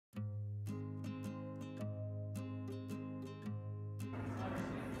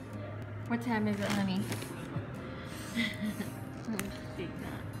What time is it, honey? Big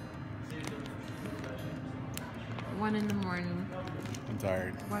nut. 1 in the morning. I'm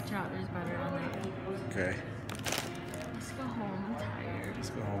tired. Watch out, there's butter on there. Okay. Let's go home. I'm tired. Let's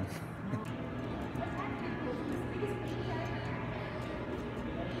go home.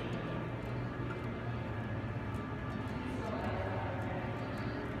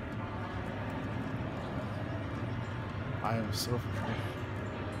 I am so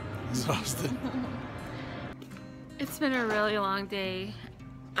exhausted. It's been a really long day.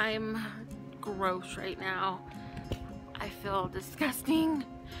 I'm gross right now. I feel disgusting,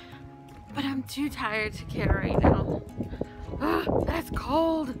 but I'm too tired to care right now. Ugh, that's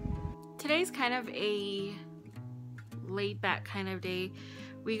cold. Today's kind of a laid back kind of day.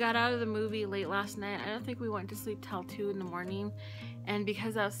 We got out of the movie late last night. I don't think we went to sleep till 2 in the morning. And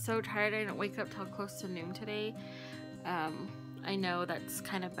because I was so tired, I didn't wake up till close to noon today. I know that's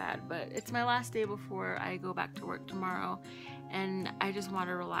kind of bad, but it's my last day before I go back to work tomorrow, and I just want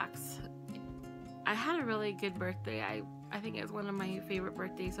to relax. I had a really good birthday. I think it was one of my favorite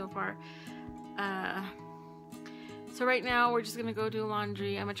birthdays so far. So right now we're just gonna go do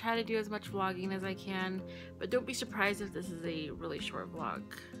laundry. I'm gonna try to do as much vlogging as I can, but don't be surprised if this is a really short vlog.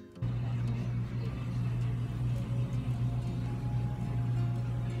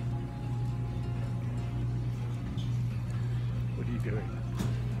 What are you doing?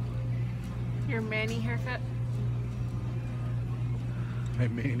 Your Manny haircut? My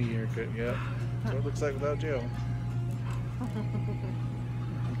mini haircut, yeah. That's what it looks like without Joe.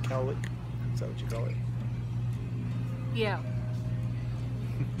 Cowlick. Is that what you call it? Yeah.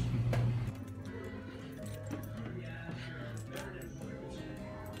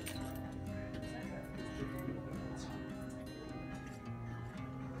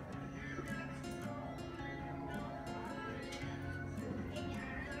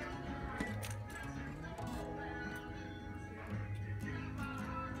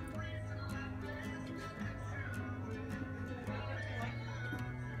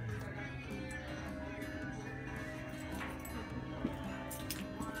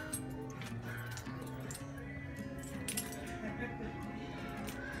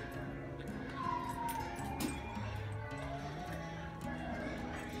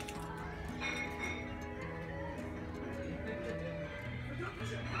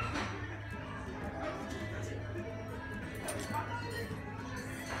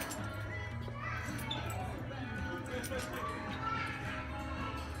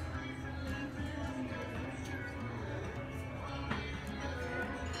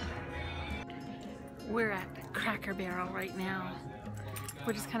 We're at the Cracker Barrel right now.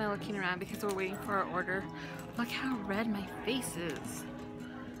 We're just kind of looking around because we're waiting for our order. Look how red my face is.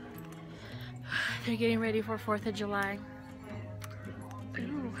 They're getting ready for 4th of July.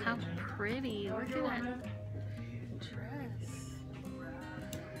 Ooh, how pretty. Look at that dress.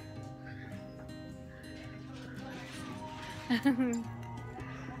 Look.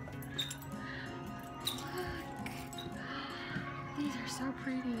 These are so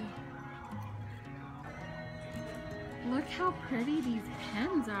pretty. Look how pretty these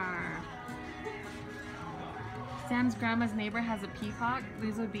pens are. Sam's grandma's neighbor has a peacock.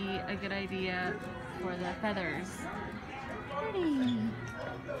 These would be a good idea for the feathers. Pretty.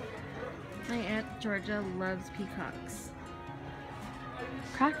 My Aunt Georgia loves peacocks.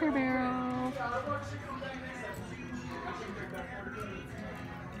 Cracker Barrel.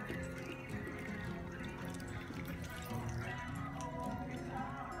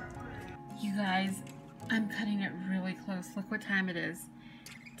 You guys, I'm cutting it really close. Look what time it is.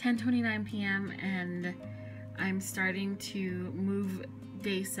 10:29 p.m. and I'm starting to move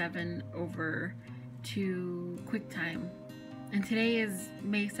day 7 over to QuickTime. And today is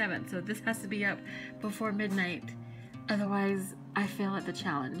May 7th, so this has to be up before midnight. Otherwise, I fail at the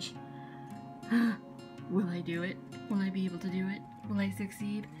challenge. Will I do it? Will I be able to do it? Will I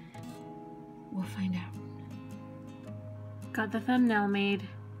succeed? We'll find out. Got the thumbnail made.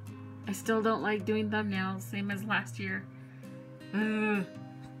 I still don't like doing thumbnails, same as last year. Ugh.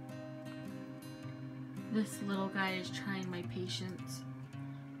 This little guy is trying my patience.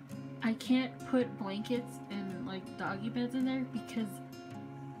 I can't put blankets and like doggy beds in there because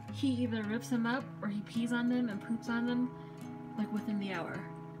he either rips them up or he pees on them and poops on them like within the hour.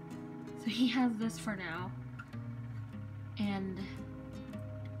 So he has this for now. And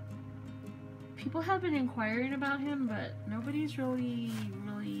people have been inquiring about him, but nobody's really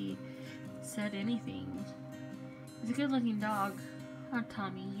said anything. He's a good looking dog. Oh,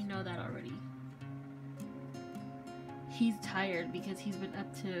 Tommy, you know that already. He's tired because he's been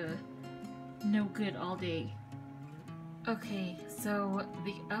up to no good all day. Okay, so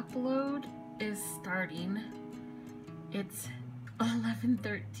the upload is starting. It's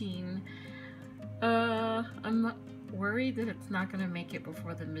 11:13. I'm worried that it's not gonna make it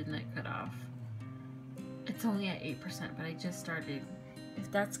before the midnight cutoff. It's only at 8%, but I just started. If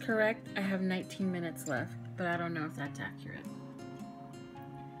that's correct, I have 19 minutes left, but I don't know if that's accurate.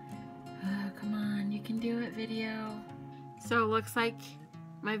 Come on, you can do it, video. So it looks like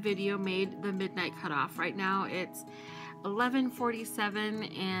my video made the midnight cutoff. Right now it's 11:47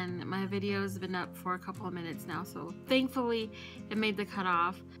 and my video's been up for a couple of minutes now, so thankfully it made the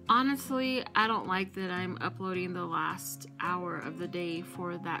cutoff. Honestly, I don't like that I'm uploading the last hour of the day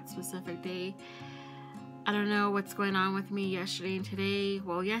for that specific day. I don't know what's going on with me yesterday and today.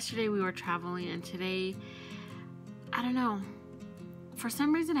 Well, yesterday we were traveling, and today, I don't know. For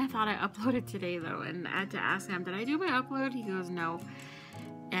some reason I thought I uploaded today though, and I had to ask him, did I do my upload? He goes, no.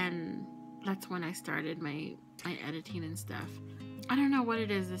 And that's when I started my editing and stuff. I don't know what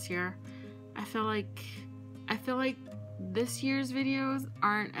it is this year. I feel like this year's videos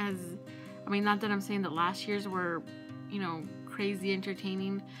aren't as, I mean, not that I'm saying that last year's were, you know, crazy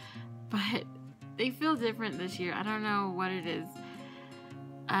entertaining, but they feel different this year. I don't know what it is.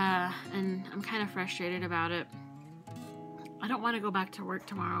 And I'm kind of frustrated about it. I don't want to go back to work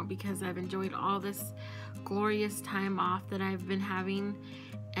tomorrow because I've enjoyed all this glorious time off that I've been having,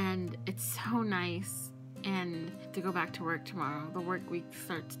 and it's so nice. And to go back to work tomorrow. The work week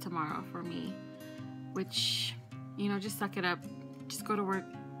starts tomorrow for me, which, you know, just suck it up. Just go to work,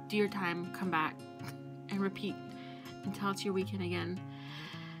 do your time, come back, and repeat until it's your weekend again.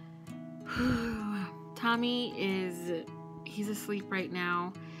 Tommy he's asleep right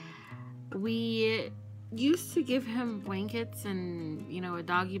now. We used to give him blankets and, you know, a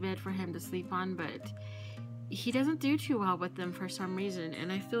doggy bed for him to sleep on, but he doesn't do too well with them for some reason,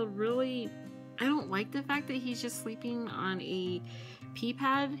 and I feel really, I don't like the fact that he's just sleeping on a pee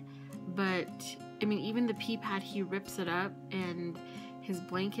pad, but I mean, even the pee pad, he rips it up, and his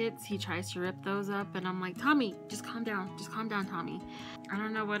blankets, he tries to rip those up, and I'm like, Tommy, just calm down, Tommy. I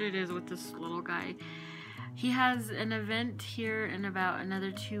don't know what it is with this little guy. He has an event here in about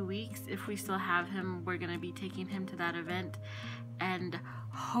another 2 weeks. If we still have him, we're gonna be taking him to that event, and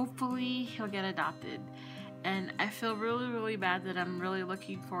hopefully he'll get adopted. And I feel really, really bad that I'm really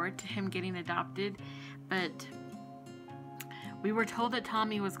looking forward to him getting adopted, but we were told that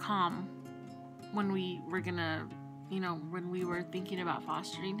Tommy was calm when we were gonna, you know, when we were thinking about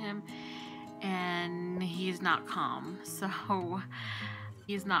fostering him, and he's not calm. So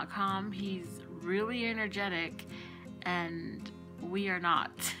he's not calm. He's really energetic, and we are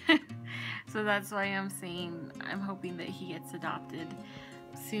not. So that's why I'm saying I'm hoping that he gets adopted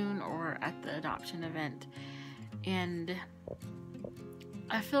soon or at the adoption event. And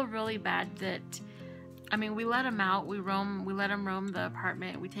I feel really bad that, I mean, we let him out, we let him roam the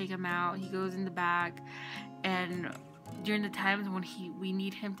apartment, we take him out, he goes in the back, and during the times when we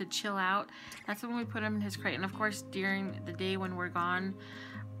need him to chill out, that's when we put him in his crate. And of course during the day when we're gone,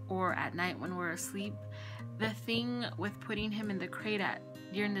 or at night when we're asleep. The thing with putting him in the crate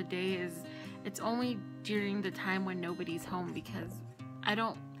during the day is it's only during the time when nobody's home, because I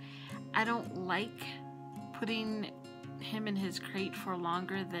don't like putting him in his crate for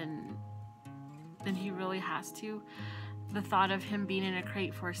longer than he really has to. The thought of him being in a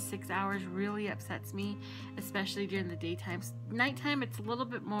crate for 6 hours really upsets me, especially during the daytime. Nighttime, it's a little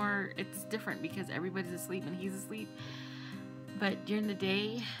bit more, it's different because everybody's asleep and he's asleep. But during the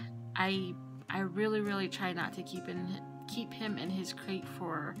day, I really try not to keep him in his crate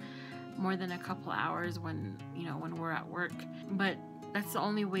for more than a couple hours when, you know, when we're at work. But that's the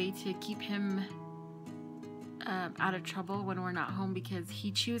only way to keep him out of trouble when we're not home, because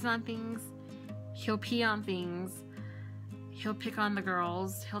he chews on things, he'll pee on things, he'll pick on the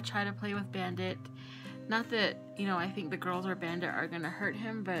girls, he'll try to play with Bandit. Not that, you know, I think the girls or Bandit are gonna hurt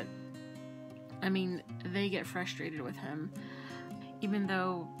him, but I mean, they get frustrated with him. Even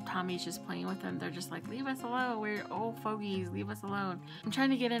though Tommy's just playing with them, they're just like, leave us alone, we're old fogies, leave us alone. I'm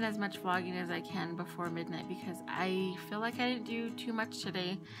trying to get in as much vlogging as I can before midnight because I feel like I didn't do too much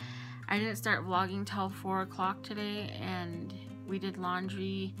today. I didn't start vlogging till 4 o'clock today, and we did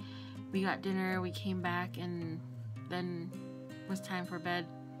laundry, we got dinner, we came back, and then it was time for bed.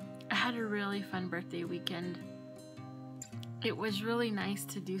 I had a really fun birthday weekend. It was really nice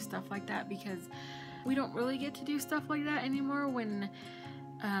to do stuff like that because we don't really get to do stuff like that anymore. When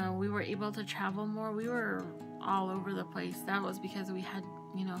we were able to travel more, we were all over the place. That was because we had,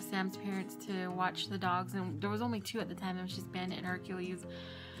 you know, Sam's parents to watch the dogs, and there was only 2 at the time. It was just Bandit and Hercules.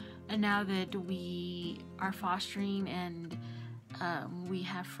 And now that we are fostering and we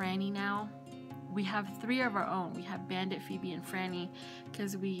have Franny now, we have 3 of our own. We have Bandit, Phoebe, and Franny,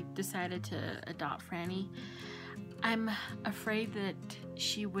 because we decided to adopt Franny. I'm afraid that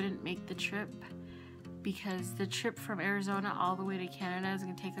she wouldn't make the trip, because the trip from Arizona all the way to Canada is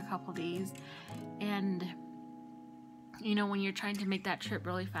going to take a couple days. And you know, when you're trying to make that trip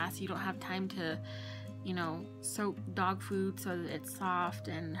really fast, you don't have time to, you know, soak dog food so that it's soft.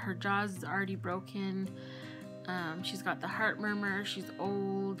 And her jaws is already broken. She's got the heart murmur. She's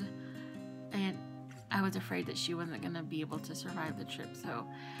old. And I was afraid that she wasn't going to be able to survive the trip. So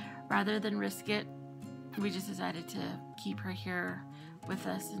rather than risk it, we just decided to keep her here with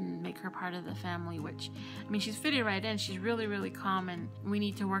us and make her part of the family, which, I mean, she's fitting right in. She's really, really calm, and we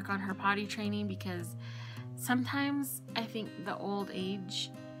need to work on her potty training, because sometimes I think the old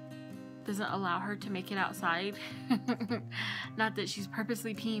age doesn't allow her to make it outside. Not that she's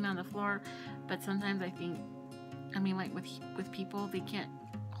purposely peeing on the floor, but sometimes I think, I mean, like with people, they can't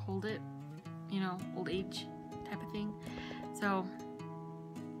hold it, you know, old age type of thing. So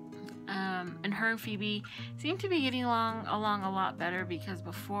and her and Phoebe seem to be getting along a lot better, because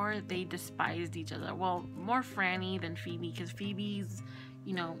before they despised each other. Well, more Franny than Phoebe, because Phoebe's,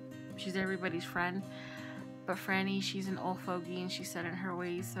 you know, she's everybody's friend. But Franny, she's an old fogey and she's set in her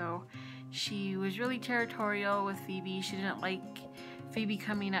ways, so she was really territorial with Phoebe. She didn't like Phoebe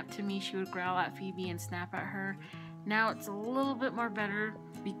coming up to me. She would growl at Phoebe and snap at her. Now it's a little bit more better,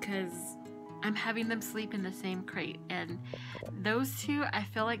 because I'm having them sleep in the same crate, and those two, I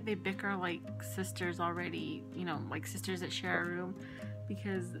feel like they bicker like sisters already, you know, like sisters that share a room,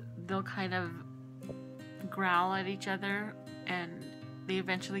 because they'll kind of growl at each other and they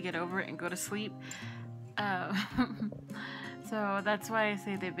eventually get over it and go to sleep. So that's why I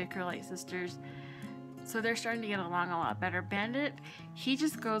say they bicker like sisters. So they're starting to get along a lot better. Bandit, he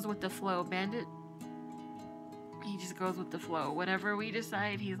just goes with the flow. He just goes with the flow. Whatever we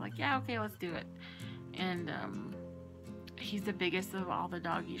decide, he's like, yeah, okay, let's do it. And he's the biggest of all the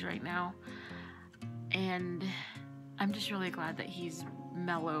doggies right now. And I'm just really glad that he's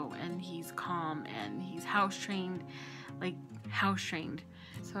mellow and he's calm and he's house trained, like house trained.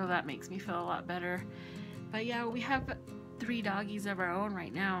 So that makes me feel a lot better. But yeah, we have 3 doggies of our own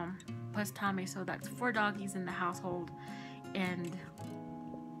right now, plus Tommy, so that's 4 doggies in the household. And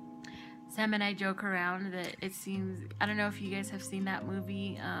Sam and I joke around that it seems, I don't know if you guys have seen that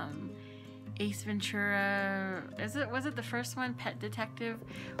movie, Ace Ventura, was it the first one, Pet Detective,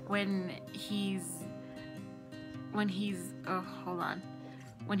 when he's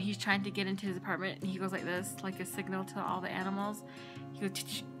trying to get into his apartment and he goes like this, like a signal to all the animals. He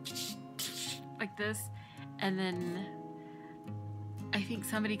goes like this, and then I think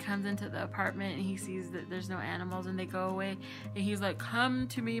somebody comes into the apartment and he sees that there's no animals and they go away, and he's like, come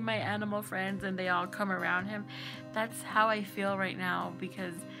to me, my animal friends, and they all come around him. That's how I feel right now,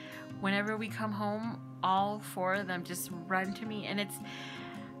 because whenever we come home, all 4 of them just run to me. And it's,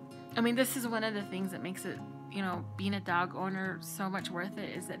 I mean, this is one of the things that makes it, you know, being a dog owner so much worth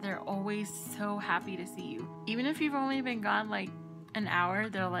it, is that they're always so happy to see you. Even if you've only been gone like an hour,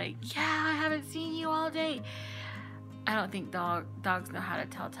 they're like, yeah, I haven't seen you all day. I don't think dogs know how to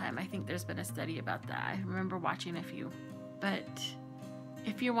tell time. I think there's been a study about that. I remember watching a few. But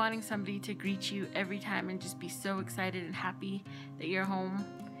if you're wanting somebody to greet you every time and just be so excited and happy that you're home,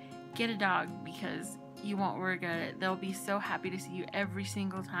 get a dog, because you won't regret it. They'll be so happy to see you every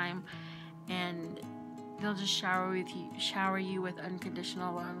single time, and they'll just shower you with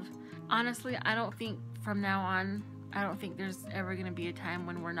unconditional love. Honestly, I don't think from now on, I don't think there's ever going to be a time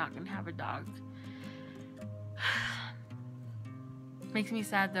when we're not going to have a dog. Makes me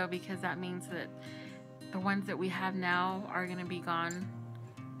sad though, because that means that the ones that we have now are going to be gone,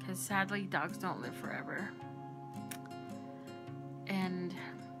 because sadly dogs don't live forever. And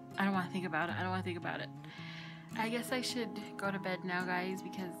I don't want to think about it. I guess I should go to bed now, guys,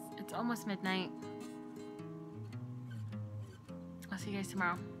 because it's almost midnight. I'll see you guys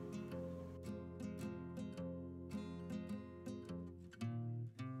tomorrow.